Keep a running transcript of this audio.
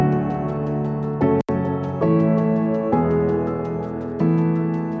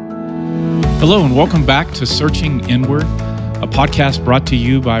Hello, and welcome back to Searching Inward, a podcast brought to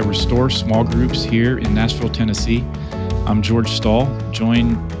you by Restore Small Groups here in Nashville, Tennessee. I'm George Stahl,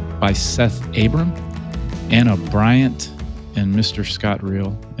 joined by Seth Abram, Anna Bryant, and Mr. Scott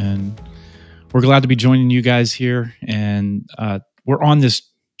Reel. And we're glad to be joining you guys here. And we're on this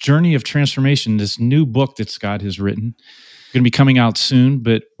journey of transformation, this new book that Scott has written. Going to be coming out soon,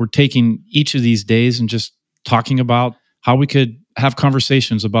 but we're taking each of these days and just talking about how we could have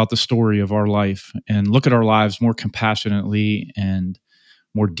conversations about the story of our life and look at our lives more compassionately and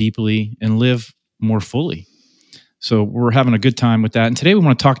more deeply and live more fully. So we're having a good time with that. And today we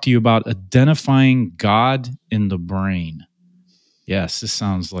want to talk to you about identifying God in the brain. Yes, this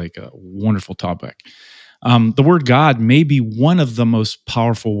sounds like a wonderful topic. The word God may be one of the most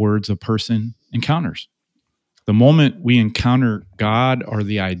powerful words a person encounters. The moment we encounter God or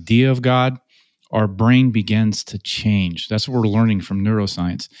the idea of God, our brain begins to change. That's what we're learning from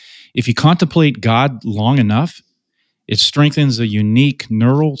neuroscience. If you contemplate God long enough, it strengthens a unique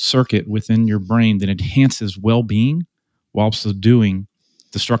neural circuit within your brain that enhances well-being while subduing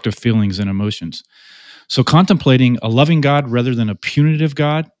destructive feelings and emotions. So contemplating a loving God rather than a punitive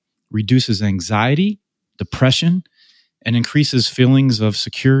God reduces anxiety, depression, and increases feelings of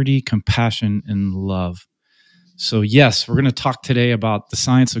security, compassion, and love. So yes, we're going to talk today about the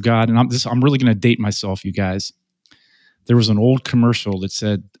science of God, and I'm really going to date myself, you guys. There was an old commercial that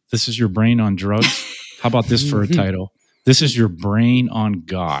said, "This is your brain on drugs." How about this for a title? This is your brain on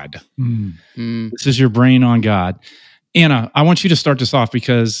God. This is your brain on God. Anna, I want you to start this off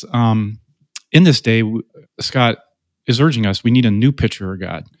because in this day, Scott is urging us, we need a new picture of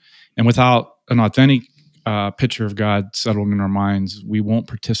God. And without an authentic picture of God settled in our minds, we won't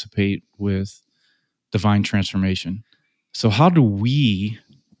participate with divine transformation. So how do we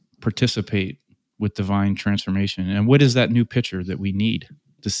participate with divine transformation? And what is that new picture that we need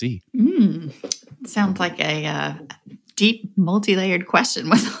to see? Sounds like a deep, multi-layered question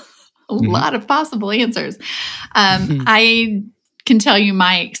with a lot of possible answers. I can tell you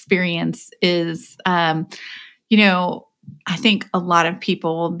my experience is, I think a lot of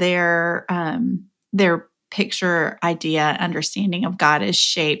people, their picture, idea, understanding of God is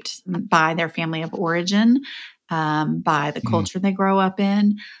shaped by their family of origin, by the culture they grow up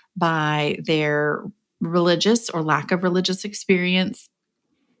in, by their religious or lack of religious experience,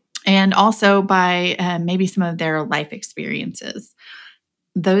 and also by maybe some of their life experiences.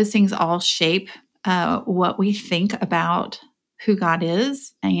 Those things all shape what we think about who God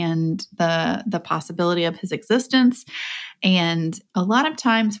is and the possibility of his existence. And a lot of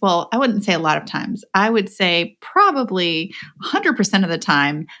times, well, I wouldn't say a lot of times, I would say probably 100% of the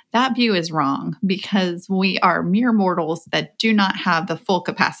time, that view is wrong because we are mere mortals that do not have the full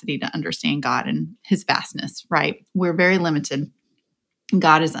capacity to understand God and his vastness, right? We're very limited.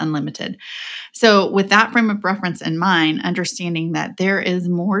 God is unlimited. So, with that frame of reference in mind, understanding that there is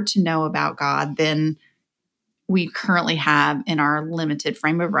more to know about God than we currently have in our limited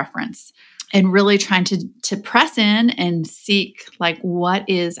frame of reference, and really trying to press in and seek like what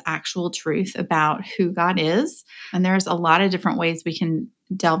is actual truth about who God is. And there's a lot of different ways we can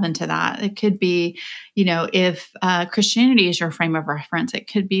delve into that. It could be, if Christianity is your frame of reference, it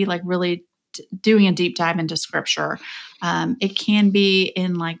could be like really doing a deep dive into scripture. It can be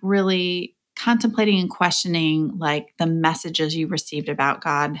in like really contemplating and questioning like the messages you received about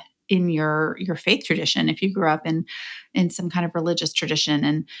God in your faith tradition, if you grew up in some kind of religious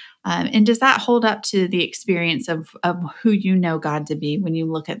tradition, and does that hold up to the experience of who you know God to be when you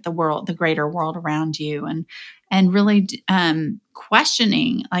look at the world, the greater world around you, and really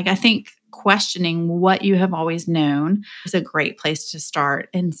questioning. Like I think questioning what you have always known is a great place to start,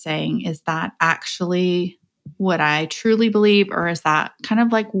 and saying, is that actually what I truly believe, or is that kind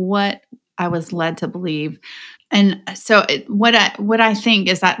of like what I was led to believe? And so what I think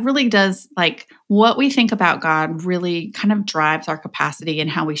is that really does, like, what we think about God really kind of drives our capacity and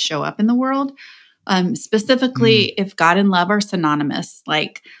how we show up in the world. Specifically, if God and love are synonymous,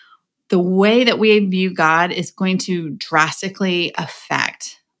 like the way that we view God is going to drastically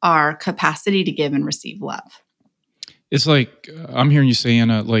affect our capacity to give and receive love. It's like, I'm hearing you say,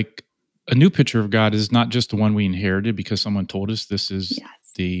 Anna, like a new picture of God is not just the one we inherited because someone told us this is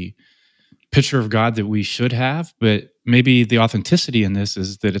the picture of God that we should have, but maybe the authenticity in this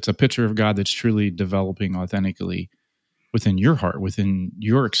is that it's a picture of God that's truly developing authentically within your heart, within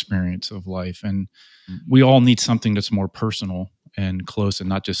your experience of life. And we all need something that's more personal and close and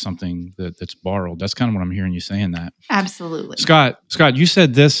not just something that's borrowed. That's kind of what I'm hearing you saying that. Absolutely. Scott, you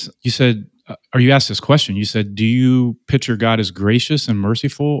said this, or you asked this question, you said, do you picture God as gracious and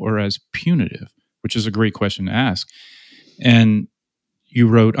merciful or as punitive? Which is a great question to ask. And you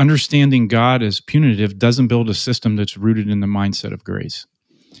wrote, understanding God as punitive doesn't build a system that's rooted in the mindset of grace.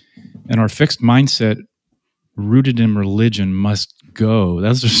 And our fixed mindset rooted in religion must go.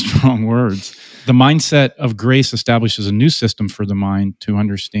 Those are strong words. The mindset of grace establishes a new system for the mind to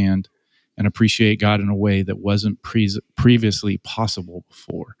understand and appreciate God in a way that wasn't previously possible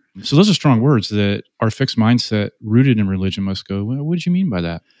before. So those are strong words, that our fixed mindset rooted in religion must go. Well, what did you mean by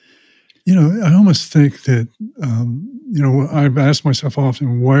that? I almost think that, I've asked myself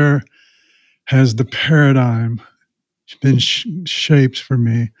often, where has the paradigm been shaped for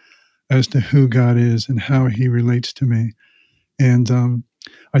me as to who God is and how he relates to me? And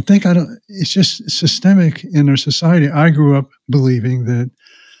I think it's just systemic in our society. I grew up believing that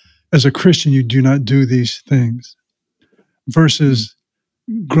as a Christian, you do not do these things, versus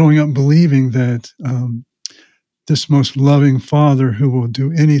growing up believing that this most loving Father who will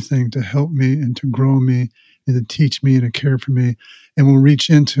do anything to help me and to grow me and to teach me and to care for me, and will reach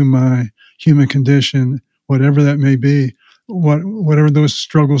into my human condition, whatever that may be, whatever those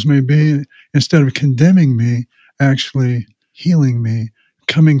struggles may be, instead of condemning me, actually healing me,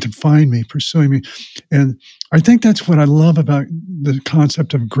 coming to find me, pursuing me. And I think that's what I love about the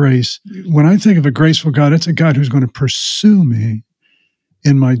concept of grace. When I think of a graceful God, it's a God who's going to pursue me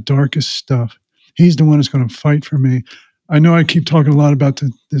in my darkest stuff. He's the one who's going to fight for me. I know I keep talking a lot about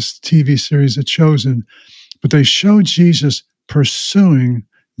this TV series, The Chosen, but they show Jesus pursuing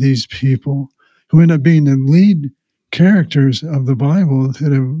these people who end up being the lead characters of the Bible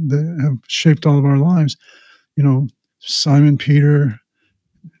that have shaped all of our lives. Simon Peter,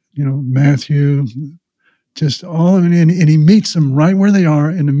 Matthew, just all of it. And he meets them right where they are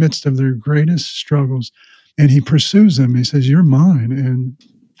in the midst of their greatest struggles. And he pursues them. He says, "You're mine."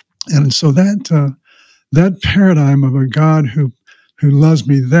 And so that paradigm of a God who loves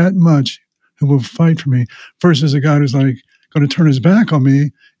me that much, who will fight for me, versus a God who's like going to turn his back on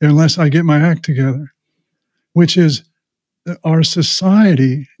me unless I get my act together, which is our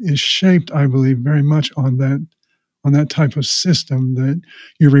society is shaped, I believe, very much on that type of system, that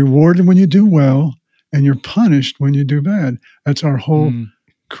you're rewarded when you do well and you're punished when you do bad. That's our whole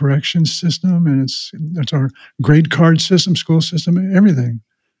correction system, and that's our grade card system, school system, everything.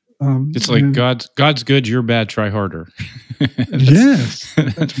 It's like God's good, you're bad, try harder. Yes,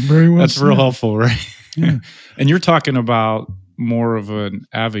 that's very well That's said. real helpful, right? Yeah. And you're talking about more of an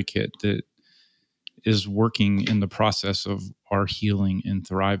advocate that is working in the process of our healing and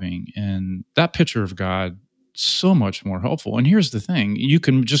thriving. And that picture of God, so much more helpful. And here's the thing, you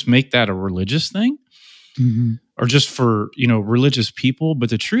can just make that a religious thing, or just for, religious people. But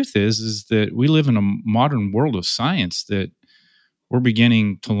the truth is that we live in a modern world of science that we're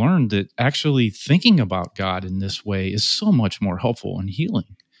beginning to learn that actually thinking about God in this way is so much more helpful and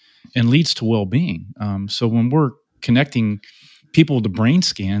healing and leads to well-being. So when we're connecting people to brain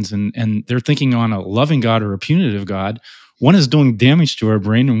scans and they're thinking on a loving God or a punitive God, one is doing damage to our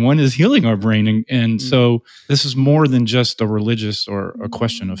brain and one is healing our brain. And so this is more than just a religious or a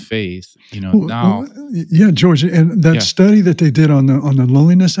question of faith, Yeah, George, and that study that they did on the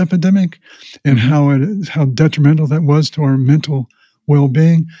loneliness epidemic and how detrimental that was to our mental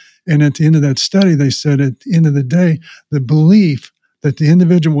well-being. And at the end of that study, they said at the end of the day, the belief that the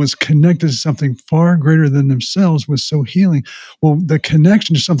individual was connected to something far greater than themselves was so healing. Well, the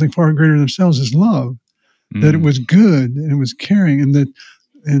connection to something far greater than themselves is love, that it was good and it was caring.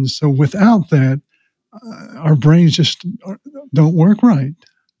 And so without that, our brains just don't work right.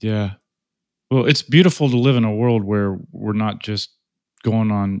 Yeah. Well, it's beautiful to live in a world where we're not just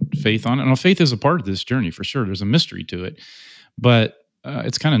going on faith on it. And faith is a part of this journey for sure. There's a mystery to it, but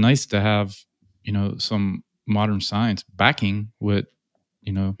it's kind of nice to have, some modern science backing what,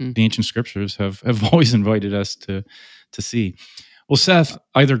 the ancient scriptures have always invited us to see. Well, Seth,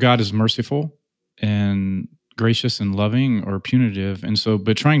 either God is merciful and gracious and loving, or punitive. And so,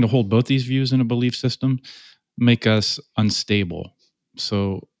 but trying to hold both these views in a belief system make us unstable.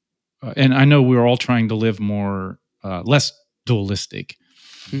 So, and I know we're all trying to live more, less dualistic,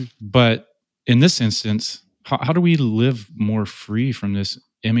 but in this instance, how do we live more free from this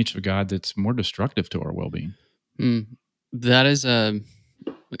image of God that's more destructive to our well-being? That is I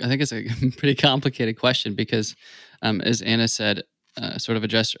think it's a pretty complicated question because, as Anna said, sort of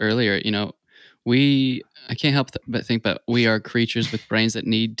addressed earlier, I can't help but think, but we are creatures with brains that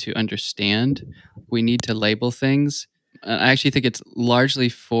need to understand. We need to label things. I actually think it's largely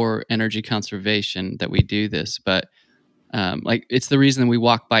for energy conservation that we do this, but it's the reason we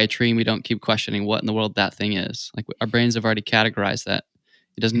walk by a tree and we don't keep questioning what in the world that thing is. Like our brains have already categorized that.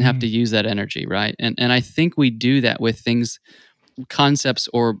 It doesn't have to use that energy, right? And I think we do that with things concepts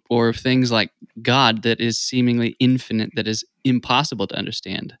or things like God that is seemingly infinite, that is impossible to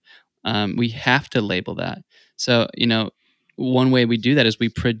understand. We have to label that. So, one way we do that is we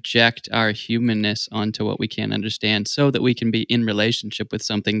project our humanness onto what we can't understand, so that we can be in relationship with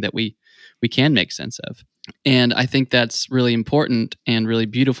something that we can make sense of. And I think that's really important and really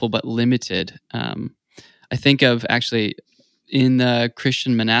beautiful, but limited. I think of actually in the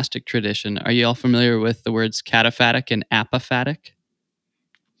Christian monastic tradition. Are you all familiar with the words cataphatic and apophatic?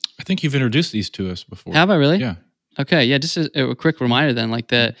 I think you've introduced these to us before. Have I really? Yeah. Okay. Yeah. Just a quick reminder then, like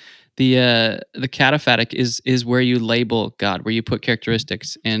the cataphatic is where you label God, where you put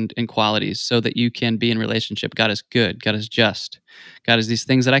characteristics and qualities so that you can be in relationship. God is good. God is just. God is these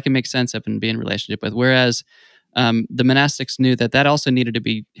things that I can make sense of and be in relationship with. Whereas the monastics knew that also needed to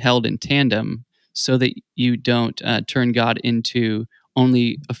be held in tandem, so that you don't turn God into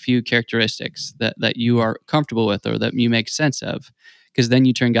only a few characteristics that you are comfortable with or that you make sense of, because then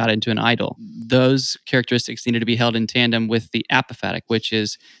you turn God into an idol. Those characteristics needed to be held in tandem with the apophatic, which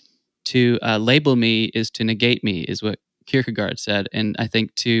is to label me is to negate me, is what Kierkegaard said. And I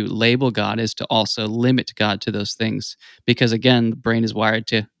think to label God is to also limit God to those things, because again, the brain is wired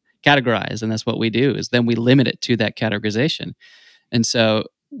to categorize, and that's what we do, is then we limit it to that categorization. And so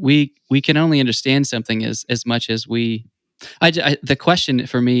we can only understand something as much as we. The question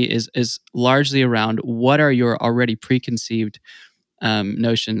for me is largely around what are your already preconceived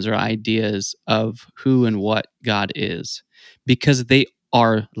notions or ideas of who and what God is, because they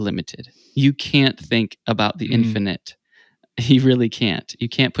are limited. You can't think about the infinite. You really can't. You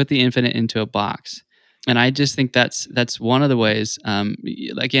can't put the infinite into a box. And I just think that's one of the ways.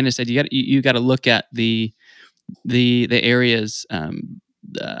 Like Anna said, you got to look at the areas,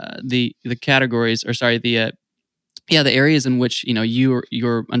 the categories, or sorry, the areas in which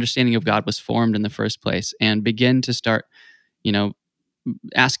your understanding of God was formed in the first place, and begin to start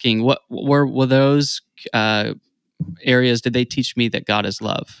asking what were those areas. Did they teach me that God is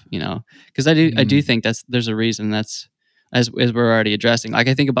love? Because I do think there's a reason. That's as we're already addressing. Like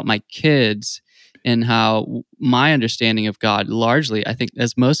I think about my kids and how my understanding of God largely, I think,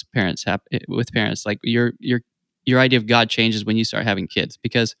 as most parents have with parents, like your idea of God changes when you start having kids,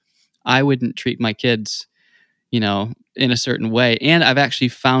 because I wouldn't treat my kids, in a certain way, and I've actually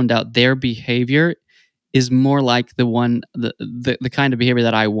found out their behavior is more like the kind of behavior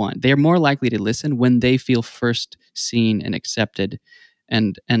that I want. They're more likely to listen when they feel first seen and accepted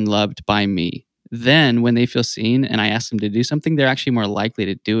and loved by me. Then when they feel seen and I ask them to do something, they're actually more likely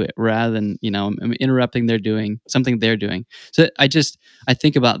to do it, rather than, interrupting something they're doing. So I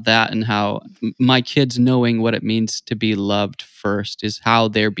think about that, and how my kids knowing what it means to be loved first is how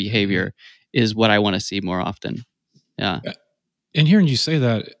their behavior is what I want to see more often. Yeah. And hearing you say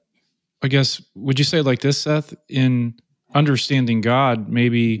that, I guess, would you say it like this, Seth? In understanding God,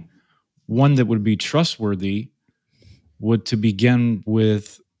 maybe one that would be trustworthy would to begin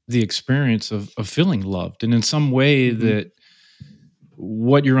with the experience of feeling loved. And in some way that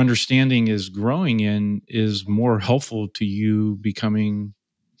what your understanding is growing in is more helpful to you becoming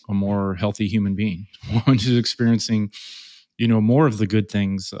a more healthy human being, one who's experiencing, more of the good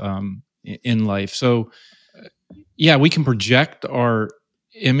things in life. So, yeah, we can project our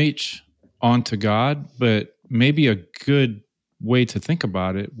image onto God, but maybe a good way to think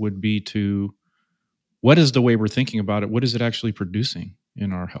about it would be to, what is the way we're thinking about it? What is it actually producing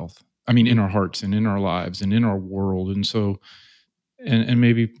in our health? I mean, in our hearts and in our lives and in our world. And so, and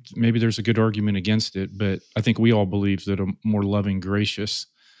maybe there's a good argument against it, but I think we all believe that a more loving, gracious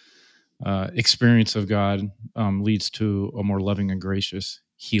experience of God leads to a more loving and gracious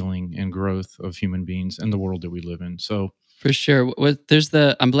healing and growth of human beings and the world that we live in. So, for sure. There's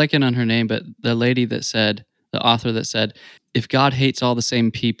I'm blanking on her name, but the author that said, if God hates all the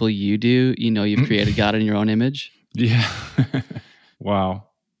same people you do, you've created God in your own image. Yeah. Wow.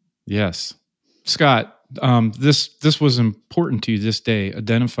 Yes. Scott, this was important to you this day,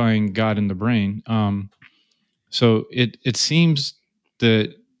 identifying God in the brain. So it seems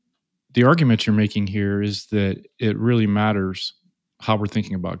that the argument you're making here is that it really matters how we're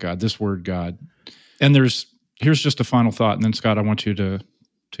thinking about God, this word God. And here's just a final thought, and then Scott, I want you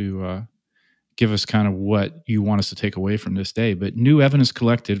to give us kind of what you want us to take away from this day. But new evidence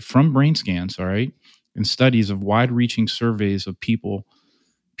collected from brain scans, all right, and studies of wide-reaching surveys of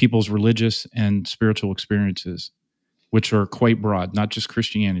people's religious and spiritual experiences, which are quite broad, not just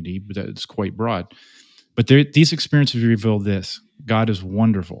Christianity, but it's quite broad. But these experiences reveal this: God is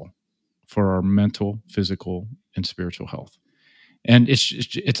wonderful for our mental, physical, and spiritual health. And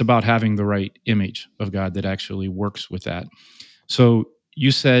it's about having the right image of God that actually works with that. So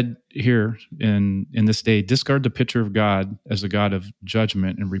you said here in this day, discard the picture of God as a God of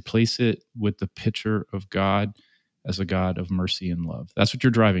judgment and replace it with the picture of God as a God of mercy and love. That's what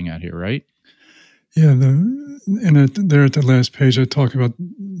you're driving at here, right? Yeah, there at the last page, I talk about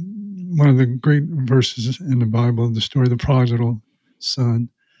one of the great verses in the Bible, the story of the prodigal son,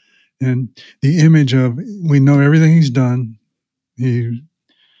 and the image of, we know everything he's done.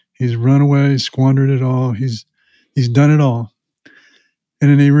 He's run away, squandered it all. He's done it all, and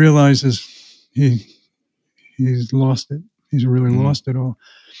then he realizes he's lost it. He's really lost it all,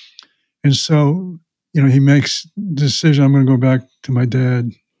 and so he makes the decision. I'm going to go back to my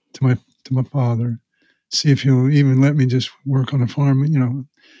dad, to my father, see if he'll even let me just work on a farm.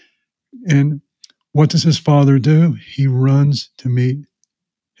 And what does his father do? He runs to meet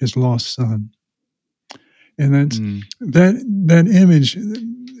his lost son, and that image.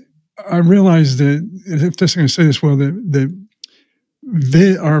 I realized that, if this I'm going to say this well, that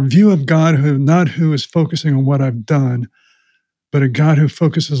our view of God, who is focusing on what I've done, but a God who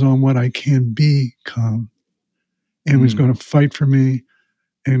focuses on what I can become, and was going to fight for me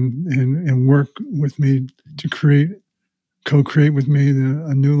and work with me to co-create with me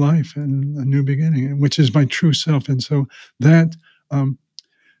a new life and a new beginning, which is my true self. And so that,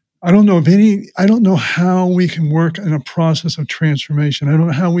 I don't know how we can work in a process of transformation. I don't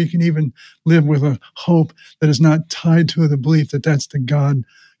know how we can even live with a hope that is not tied to the belief that that's the God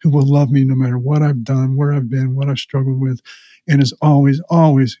who will love me no matter what I've done, where I've been, what I've struggled with, and is always,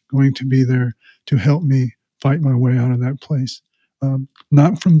 always going to be there to help me fight my way out of that place.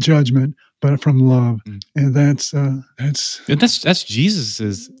 Not from judgment, but from love. And that's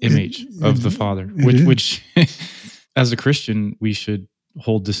Jesus's image of the Father, which as a Christian, we should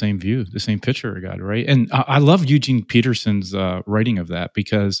hold the same view, the same picture of God, right? And I love Eugene Peterson's writing of that,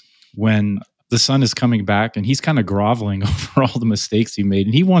 because when the son is coming back and he's kind of groveling over all the mistakes he made,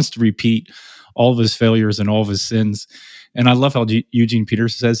 and he wants to repeat all of his failures and all of his sins. And I love how Eugene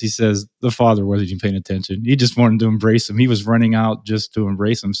Peterson says the father wasn't even paying attention. He just wanted to embrace him. He was running out just to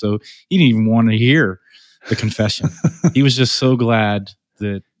embrace him. So he didn't even want to hear the confession. He was just so glad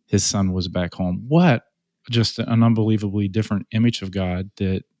that his son was back home. What just an unbelievably different image of God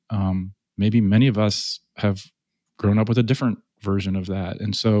that maybe many of us have grown up with a different version of that.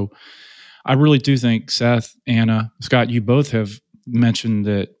 And so I really do think Seth, Anna, Scott, you both have mentioned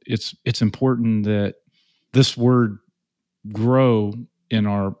that it's important that this word grow in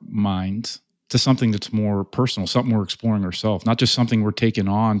our minds to something that's more personal, something we're exploring ourselves, not just something we're taking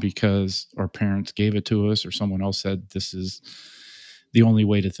on because our parents gave it to us or someone else said this is the only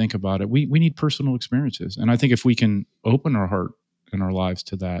way to think about it. We need personal experiences. And I think if we can open our heart and our lives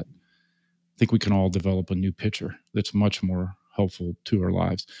to that, I think we can all develop a new picture that's much more helpful to our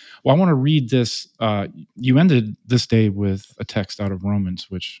lives. Well, I want to read this. You ended this day with a text out of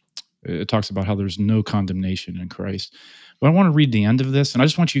Romans, which it talks about how there's no condemnation in Christ. But I want to read the end of this. And I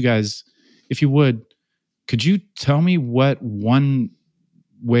just want you guys, if you would, could you tell me what one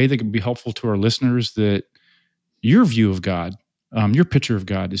way that could be helpful to our listeners that your view of God, your picture of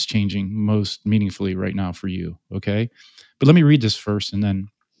God is changing most meaningfully right now for you, okay? But let me read this first, and then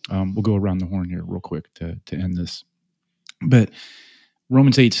we'll go around the horn here real quick to end this. But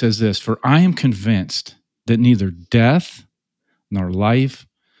Romans 8 says this, "For I am convinced that neither death, nor life,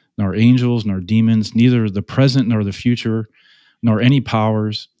 nor angels, nor demons, neither the present nor the future, nor any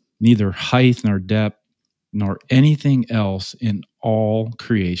powers, neither height nor depth, nor anything else in all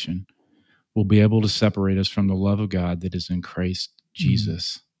creation will be able to separate us from the love of God that is in Christ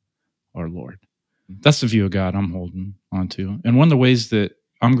Jesus, our Lord." That's the view of God I'm holding on to. And one of the ways that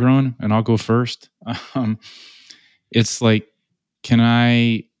I'm growing, and I'll go first, it's like, can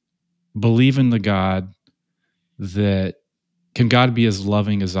I believe in the God that, can God be as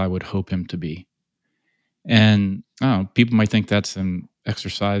loving as I would hope him to be? And people might think that's an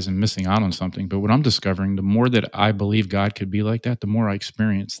exercise and missing out on something. But what I'm discovering, the more that I believe God could be like that, the more I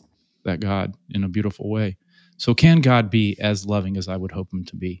experience that God in a beautiful way. So can God be as loving as I would hope him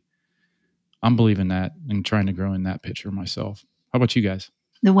to be? I'm believing that and trying to grow in that picture myself. How about you guys?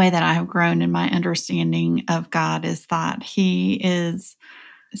 The way that I have grown in my understanding of God is that he is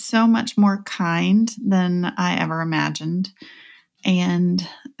so much more kind than I ever imagined, and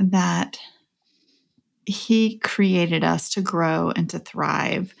that he created us to grow and to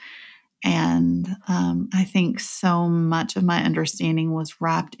thrive. And I think so much of my understanding was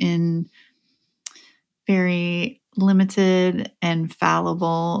wrapped in very limited and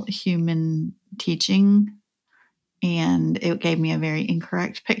fallible human teaching. And it gave me a very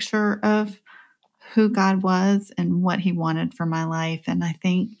incorrect picture of who God was and what he wanted for my life. And I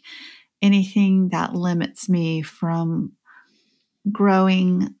think anything that limits me from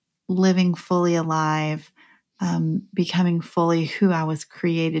growing, living fully alive, becoming fully who I was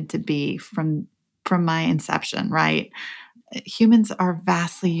created to be from my inception, right? Humans are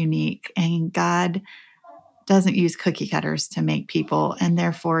vastly unique, and God doesn't use cookie cutters to make people, and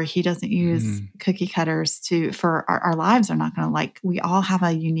therefore he doesn't use cookie cutters for our lives are not going to, we all have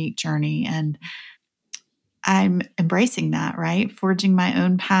a unique journey, and I'm embracing that, right? Forging my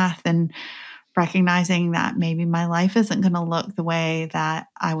own path and recognizing that maybe my life isn't going to look the way that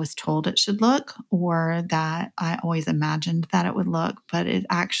I was told it should look or that I always imagined that it would look, but it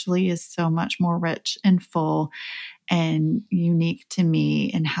actually is so much more rich and full and unique to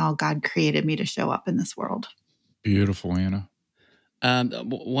me and how God created me to show up in this world. Beautiful, Anna.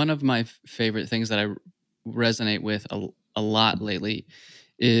 One of my favorite things that I resonate with a lot lately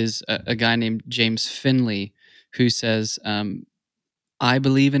is a guy named James Finley, who says, I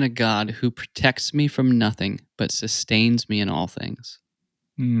believe in a God who protects me from nothing but sustains me in all things.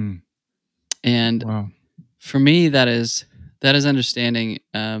 And Wow. for me, that is understanding,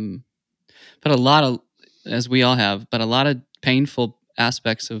 but a lot of, as we all have, but a lot of painful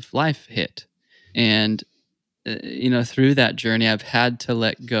aspects of life hit. And through that journey, I've had to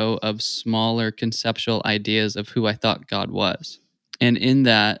let go of smaller conceptual ideas of who I thought God was. And in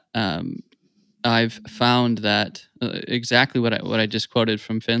that, I've found that exactly what I just quoted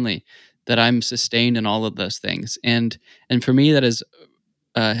from Finley, that I'm sustained in all of those things. And for me, that is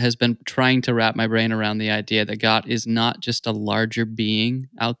has been trying to wrap my brain around the idea that God is not just a larger being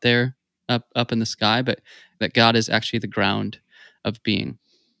out there up in the sky, but that God is actually the ground of being.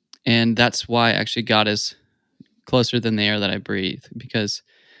 And that's why actually God is closer than the air that I breathe, because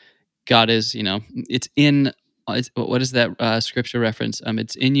God is, it's in, what is that scripture reference?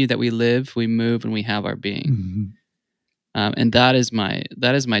 It's in you that we live, we move, and we have our being. And that is my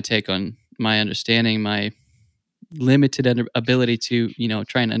take on my understanding, my limited ability to,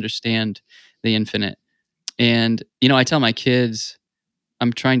 try and understand the infinite. And, I tell my kids,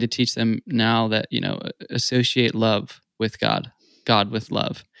 I'm trying to teach them now that, associate love with God with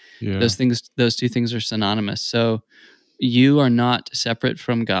love. Yeah. Those two things are synonymous. So you are not separate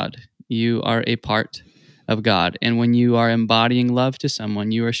from God. You are a part of God. And when you are embodying love to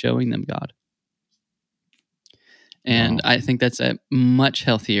someone, you are showing them God. And Wow. I think that's a much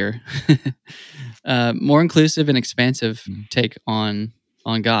healthier, more inclusive and expansive take on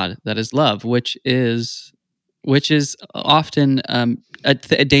God. That is love, which is often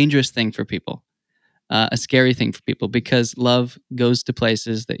a dangerous thing for people, a scary thing for people, because love goes to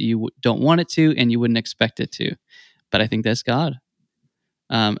places that you don't want it to and you wouldn't expect it to. But I think that's God.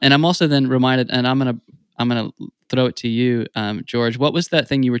 And I'm also then reminded, and I'm gonna throw it to you, George. What was that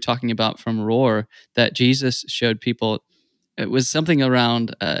thing you were talking about from Roar that Jesus showed people? It was something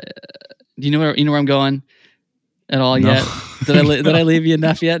around. Do you know where I'm going at all No. yet? Did I leave you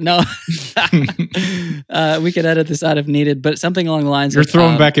enough yet? No. We could edit this out if needed, but something along the lines. You're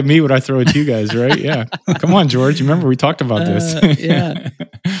throwing back at me what I throw at you guys, right? Yeah. Come on, George. Remember we talked about this. Yeah.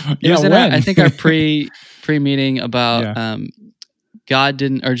 It was in I think our pre-meeting about God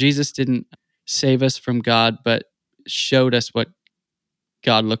didn't, or Jesus didn't save us from God, but showed us what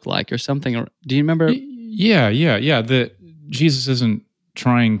God looked like, or something. Do you remember? Yeah. That Jesus isn't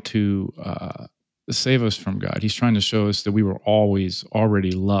trying to save us from God. He's trying to show us that we were always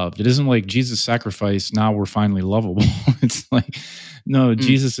already loved. It isn't like Jesus' sacrifice, now we're finally lovable. It's like, no,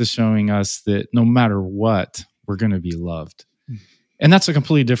 Jesus is showing us that no matter what, we're going to be loved. And that's a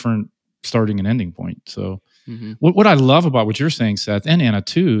completely different starting and ending point. So what I love about what you're saying, Seth, and Anna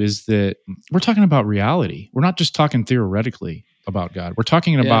too, is that we're talking about reality. We're not just talking theoretically about God. We're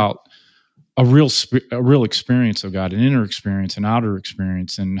talking about a real experience of God, an inner experience, an outer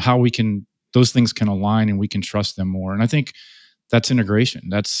experience, and how those things can align and we can trust them more. And I think that's integration.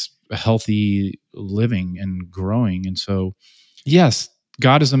 That's a healthy living and growing. And so, yes,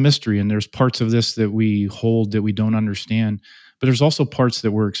 God is a mystery, and there's parts of this that we hold that we don't understand, but there's also parts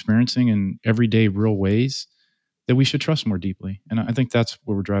that we're experiencing in everyday real ways that we should trust more deeply. And I think that's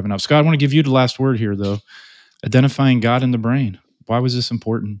what we're driving up. Scott, I want to give you the last word here, though. Identifying God in the brain. Why was this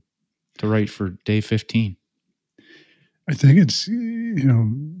important to write for day 15? I think it's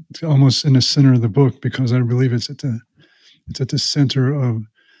it's almost in the center of the book, because I believe it's at the center of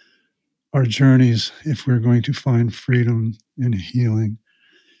our journeys if we're going to find freedom and healing.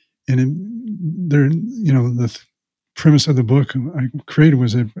 And the premise of the book I created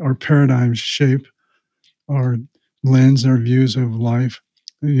was that our paradigms shape our lens, our views of life.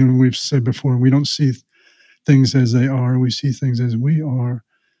 We've said before, we don't see things as they are; we see things as we are.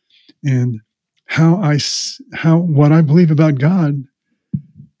 And what I believe about God,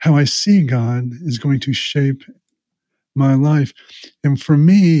 how I see God, is going to shape my life. And for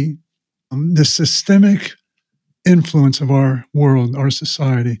me, the systemic influence of our world, our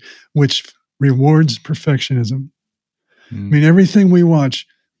society, which rewards perfectionism. I mean, everything we watch,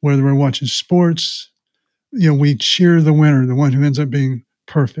 whether we're watching sports, we cheer the winner, the one who ends up being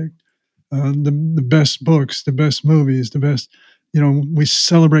perfect. The best books, the best movies, the best, we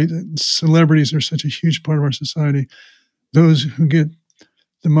celebrate. Celebrities are such a huge part of our society. Those who get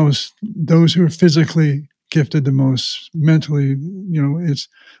the most, those who are physically gifted the most, mentally,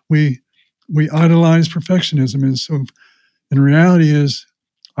 we idolize perfectionism. And so, in reality is,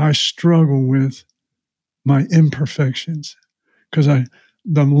 I struggle with my imperfections because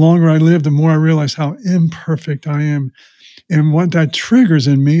the longer I live, the more I realize how imperfect I am. And what that triggers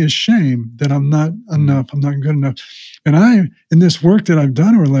in me is shame that I'm not enough, I'm not good enough. And in this work that I've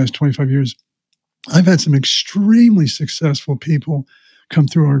done over the last 25 years, I've had some extremely successful people come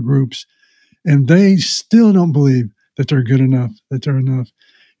through our groups, and they still don't believe that they're good enough, that they're enough.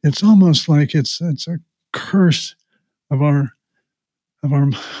 It's almost like it's a curse of our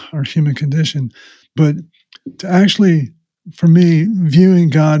human condition. But to actually, for me, viewing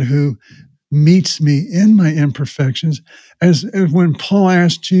God who meets me in my imperfections, as when Paul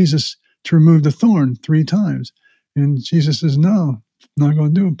asked Jesus to remove the thorn 3 times, and Jesus says, "No, I'm not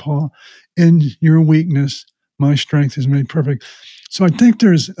going to do it, Paul. In your weakness, my strength is made perfect." So I think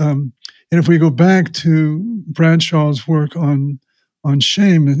there's, and if we go back to Bradshaw's work on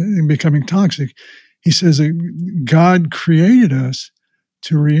shame and becoming toxic, he says that God created us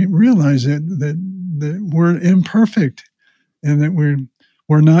to realize that we're imperfect and that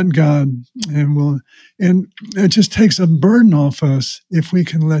we're not God, and it just takes a burden off us if we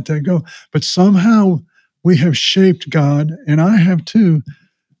can let that go. But somehow we have shaped God, and I have too,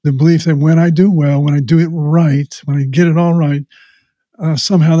 the belief that when I do well, when I do it right, when I get it all right,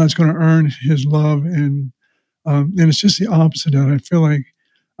 somehow that's going to earn His love, and it's just the opposite of it. I feel like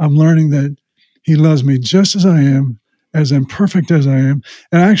I'm learning that He loves me just as I am, as imperfect as I am,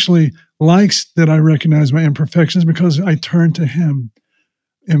 and actually likes that I recognize my imperfections because I turn to Him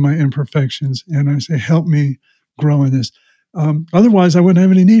in my imperfections, and I say, "Help me grow in this." Otherwise, I wouldn't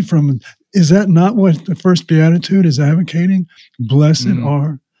have any need from Him. Is that not what the first beatitude is advocating? Blessed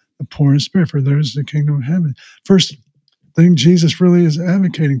are the poor in spirit, for theirs is the kingdom of heaven. First thing Jesus really is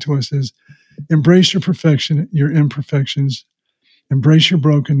advocating to us is embrace your perfection, your imperfections, embrace your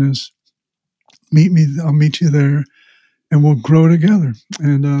brokenness. Meet me, I'll meet you there, and we'll grow together.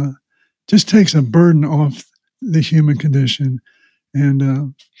 And just takes a burden off the human condition.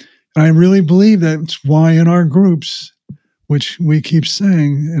 And I really believe that's why in our groups, which we keep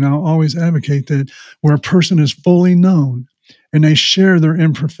saying, and I'll always advocate that, where a person is fully known and they share their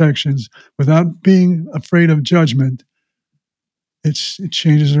imperfections without being afraid of judgment, it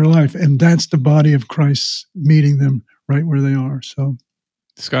changes their life. And that's the body of Christ meeting them right where they are. So,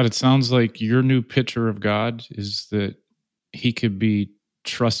 Scott, it sounds like your new picture of God is that He could be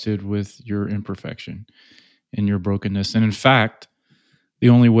trusted with your imperfection and your brokenness. And in fact, the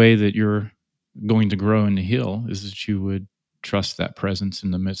only way that you're going to grow and heal is that you would trust that presence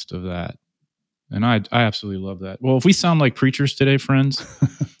in the midst of that. And I absolutely love that. Well, if we sound like preachers today, friends,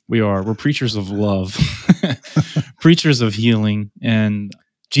 we are. We're preachers of love, preachers of healing. And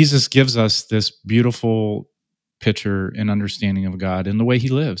Jesus gives us this beautiful picture and understanding of God and the way He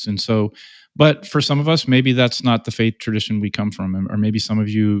lives. And so, but for some of us, maybe that's not the faith tradition we come from. Or maybe some of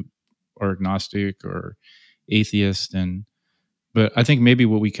you are agnostic or atheist. But I think maybe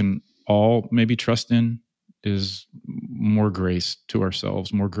what we can all maybe trust in is more grace to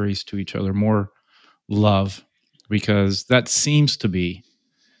ourselves, more grace to each other, more love, because that seems to be,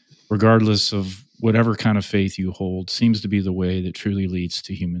 regardless of whatever kind of faith you hold, seems to be the way that truly leads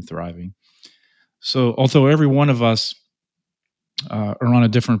to human thriving. So although every one of us are on a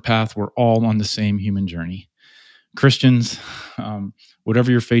different path, we're all on the same human journey. Christians, whatever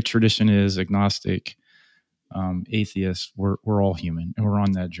your faith tradition is, agnostic, atheists, we're all human, and we're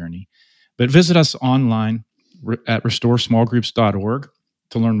on that journey. But visit us online at restoresmallgroups.org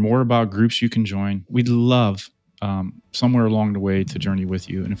to learn more about groups you can join. We'd love somewhere along the way to journey with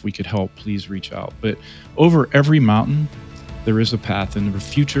you, and if we could help, please reach out. But over every mountain, there is a path, and the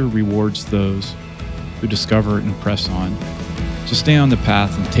future rewards those who discover it and press on. So stay on the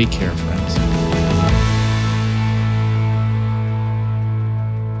path and take care, friends.